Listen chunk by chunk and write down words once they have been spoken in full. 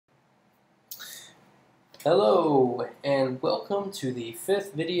Hello and welcome to the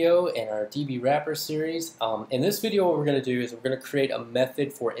fifth video in our DB Wrapper series. In this video what we're going to do is we're going to create a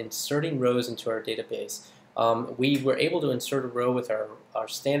method for inserting rows into our database. We were able to insert a row with our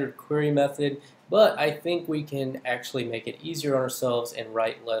standard query method, but I think we can actually make it easier on ourselves and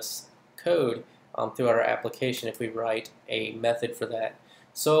write less code throughout our application if we write a method for that.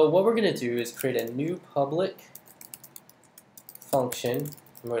 So what we're going to do is create a new public function, and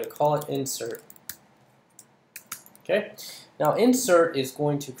we're going to call it insert. Okay. Now insert is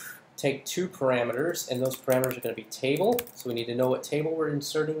going to take two parameters, and those parameters are going to be table, so we need to know what table we're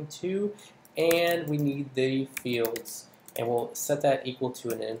inserting to, and we need the fields, and we'll set that equal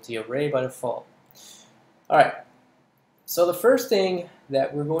to an empty array by default. Alright, so the first thing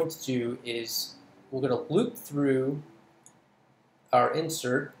that we're going to do is we're going to loop through our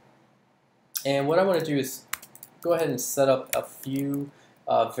insert, and what I want to do is go ahead and set up a few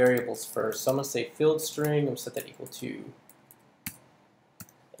variables first. So I'm going to say field string, I'm going to set that equal to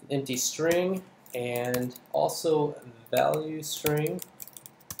an empty string, and also value string.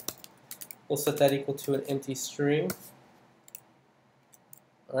 We'll set that equal to an empty string.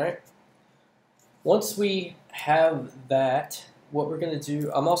 Alright. Once we have that, what we're going to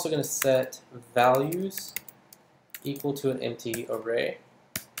do, I'm also going to set values equal to an empty array.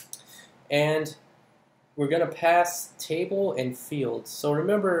 And we're going to pass table and fields. So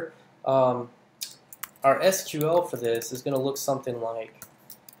remember, our SQL for this is going to look something like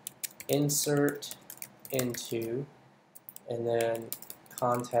insert into, and then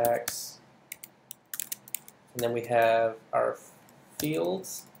contacts, and then we have our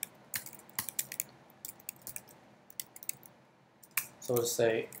fields. So we'll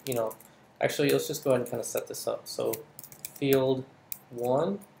say, actually let's just go ahead and kind of set this up. So field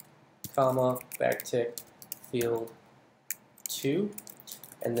 1, comma, backtick, field 2,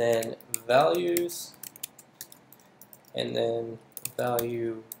 and then values, and then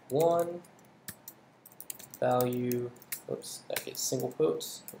value 1, value, oops, that gets single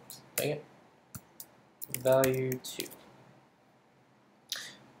quotes, oops, dang it, value 2.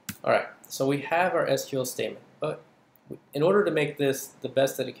 Alright, so we have our SQL statement, but in order to make this the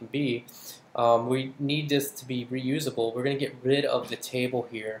best that it can be, we need this to be reusable. We're going to get rid of the table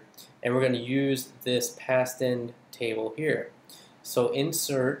here, and we're going to use this passed in table here. So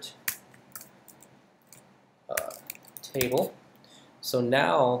insert table. So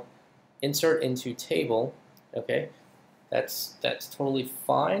now insert into table. Okay, that's totally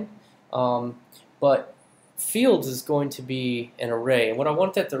fine. But fields is going to be an array, and what I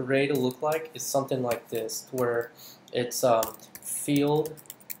want that array to look like is something like this, where it's field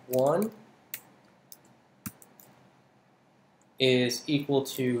 1 is equal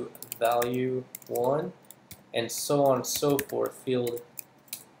to value 1, and so on and so forth. Field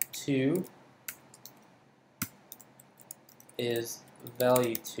 2 is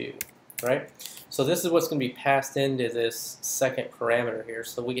value 2, right? So this is what's going to be passed into this second parameter here,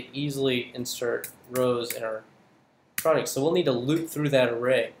 so we can easily insert rows in our product. So we'll need to loop through that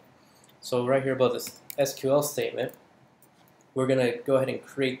array. So right here above this SQL statement, we're going to go ahead and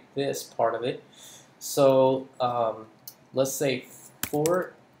create this part of it. So let's say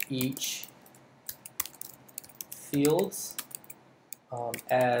for each fields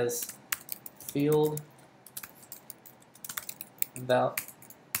as field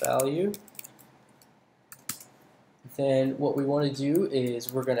value, then what we want to do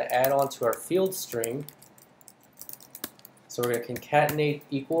is we're going to add on to our field string. So we're going to concatenate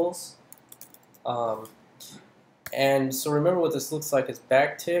equals. And so remember what this looks like is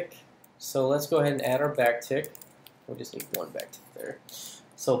backtick. So let's go ahead and add our backtick. We just need one backtick there.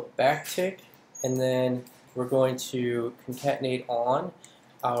 So backtick, and then we're going to concatenate on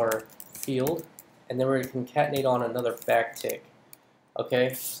our field, and then we're going to concatenate on another backtick.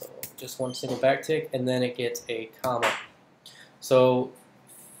 Okay, so just one single backtick, and then it gets a comma. So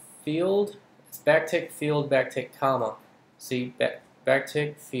field, it's backtick, field, backtick, comma. See,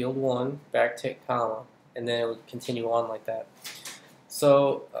 backtick, field 1, backtick, comma, and then it would continue on like that.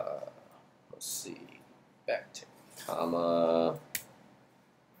 So let's see, backtick, comma,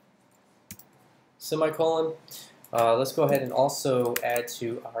 semicolon. Let's go ahead and also add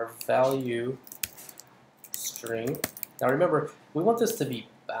to our value string. Now remember, we want this to be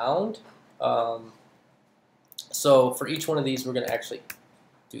bound. So for each one of these, we're going to actually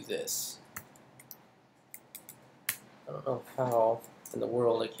do this. I don't know how in the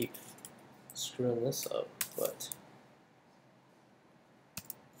world I keep screwing this up, but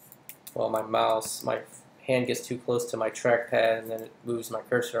well, my hand gets too close to my trackpad and then it moves my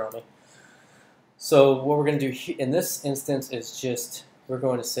cursor on me. So what we're going to do in this instance is just we're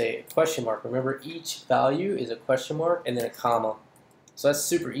going to say a question mark. Remember, each value is a question mark and then a comma. So that's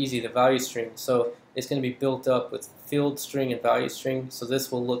super easy, the value string. So it's going to be built up with field string and value string. So this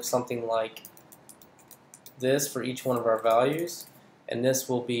will look something like this for each one of our values. And this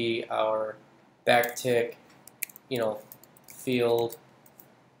will be our backtick, field,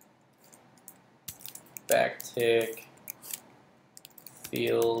 backtick,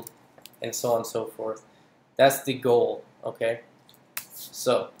 field, and so on and so forth. That's the goal, okay?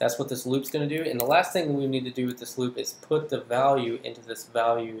 So that's what this loop's going to do. And the last thing we need to do with this loop is put the value into this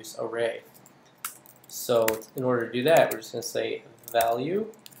values array. So in order to do that, we're just going to say value,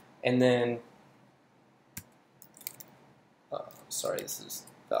 and then, this is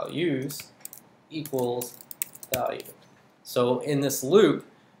values equals value. So in this loop,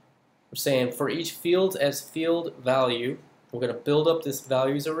 we're saying for each field as field value, we're going to build up this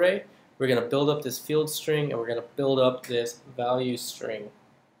values array, we're going to build up this field string, and we're going to build up this value string.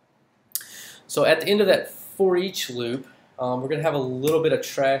 So at the end of that for each loop, we're going to have a little bit of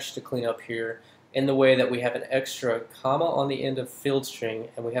trash to clean up here in the way that we have an extra comma on the end of field string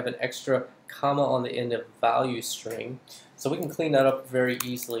and we have an extra comma on the end of value string. So we can clean that up very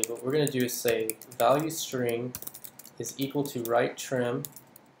easily. What we're going to do is say value string is equal to right trim,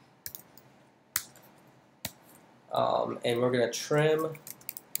 and we're going to trim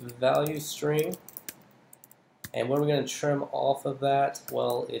value string. And what are we going to trim off of that?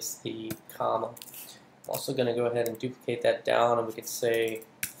 Well, it's the comma. I'm also going to go ahead and duplicate that down, and we could say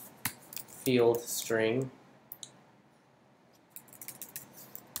field string,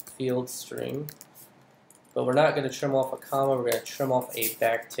 but we're not going to trim off a comma, we're going to trim off a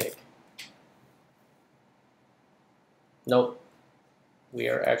backtick. Nope, we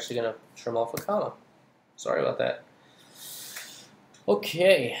are actually going to trim off a comma. Sorry about that.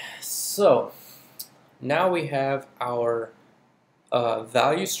 Okay, so now we have our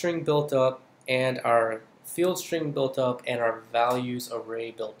value string built up and our field string built up and our values array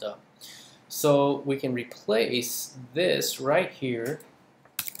built up. So we can replace this right here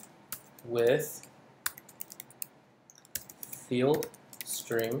with field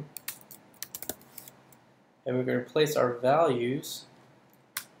string, and we're going to replace our values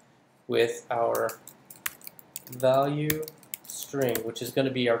with our value string, which is going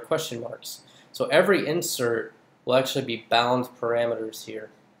to be our question marks. So every insert will actually be bound parameters here.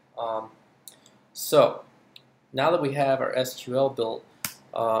 So now that we have our SQL built,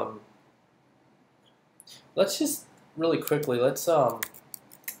 let's just really quickly let's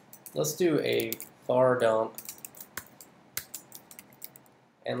do a var dump,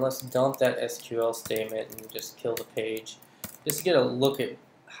 and let's dump that SQL statement and just kill the page, just to get a look at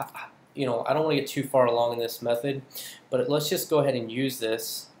how, I don't want to get too far along in this method, but let's just go ahead and use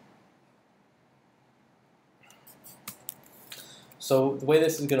this. So the way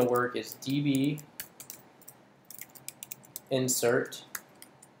this is going to work is db insert,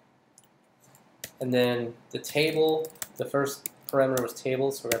 and then the table, the first parameter was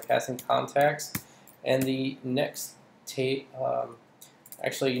table, so we're going to pass in contacts, and the next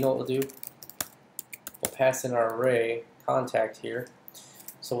actually, you know what we'll do? We'll pass in our array contact here.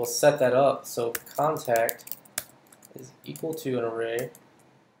 So we'll set that up so contact is equal to an array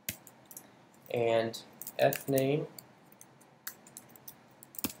and fname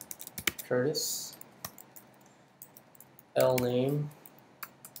Curtis, lname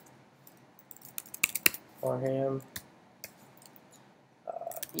Farham,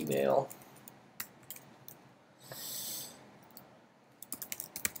 email,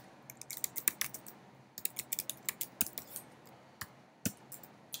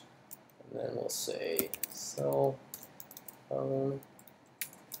 and then we'll say cell phone.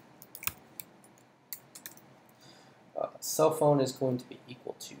 Cell phone is going to be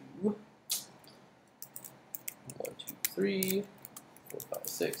equal to 1, 2, 3, 4, 5,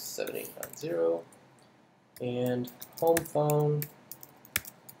 6, 7, 8, 9, 0, and home phone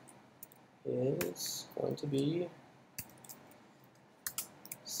is going to be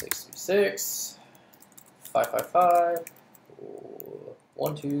 636 555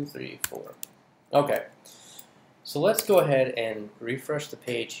 1, 2, 3, 4. Okay, so let's go ahead and refresh the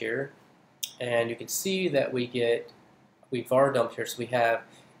page here, and you can see that we var dumped here. So we have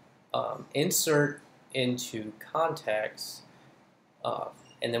insert into contacts,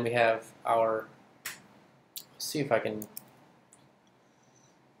 and then we have our, let's see if I can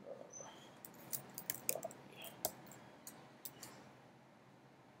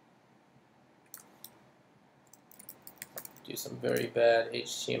do some very bad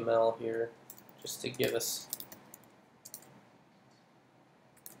HTML here just to give us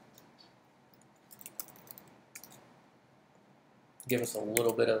give us a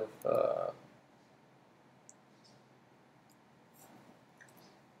little bit of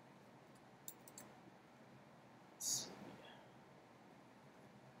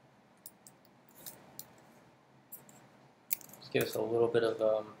give us a little bit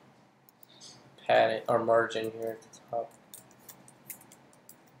of padding or margin here at the top.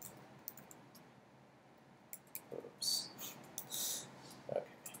 Oops. Okay.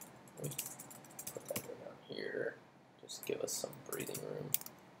 Let me put that down here. Just give us some breathing room.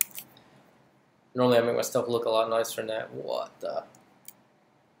 Normally I make my stuff look a lot nicer than that. What the?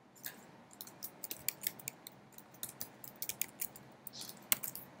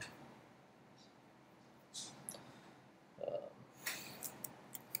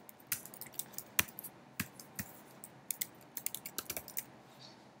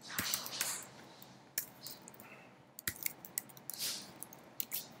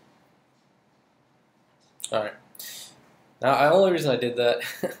 Alright. Now, the only reason I did that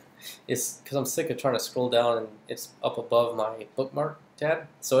is because I'm sick of trying to scroll down and it's up above my bookmark tab.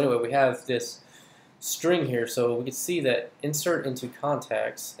 So anyway, we have this string here, so we can see that insert into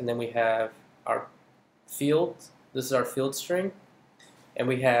contacts, and then we have our field. This is our field string, and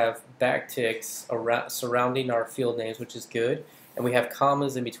we have backticks surrounding our field names, which is good, and we have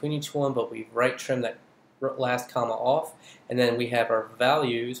commas in between each one, but we right trim that last comma off, and then we have our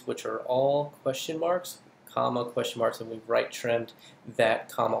values, which are all question marks, comma, question marks, and we've right trimmed that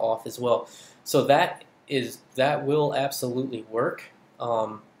comma off as well. So that will absolutely work.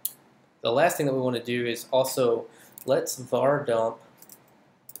 The last thing that we want to do is also, let's var dump,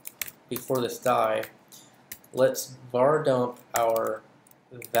 before this die, let's var dump our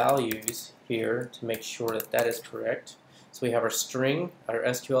values here to make sure that that is correct. So we have our string, our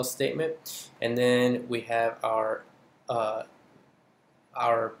SQL statement, and then we have our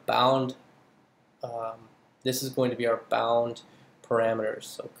bound. This is going to be our bound parameters.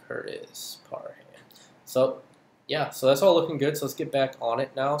 So Curtis Parham. So yeah, so that's all looking good. So let's get back on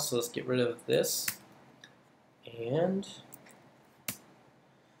it now. So let's get rid of this. And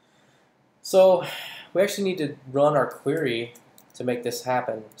so we actually need to run our query to make this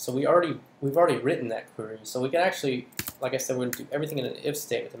happen. So we've already written that query. So we can actually, like I said, we're going to do everything in an if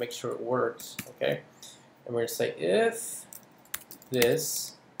statement to make sure it works. Okay, and we're going to say if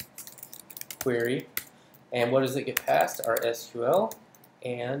this query, and what does it get passed? Our SQL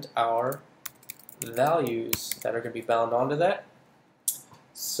and our values that are going to be bound onto that.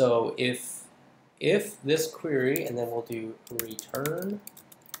 So if this query, and then we'll do return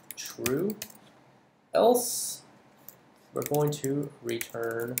true, else we're going to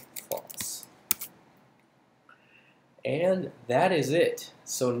return false. And that is it.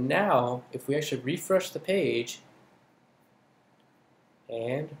 So now if we actually refresh the page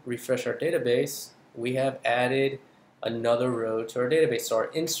and refresh our database, we have added another row to our database. So our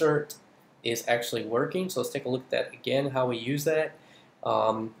insert is actually working. So let's take a look at that again, how we use that.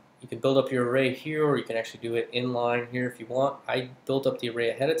 You can build up your array here, or you can actually do it inline here if you want. I built up the array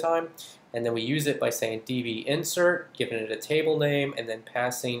ahead of time, and then we use it by saying db insert, giving it a table name, and then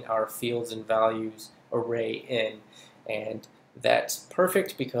passing our fields and values array in. And that's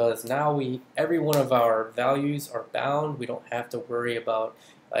perfect because now every one of our values are bound. We don't have to worry about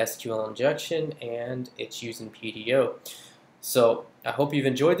SQL injection, and it's using PDO. So I hope you've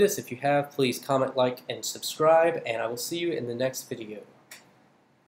enjoyed this. If you have, please comment, like, and subscribe, and I will see you in the next video.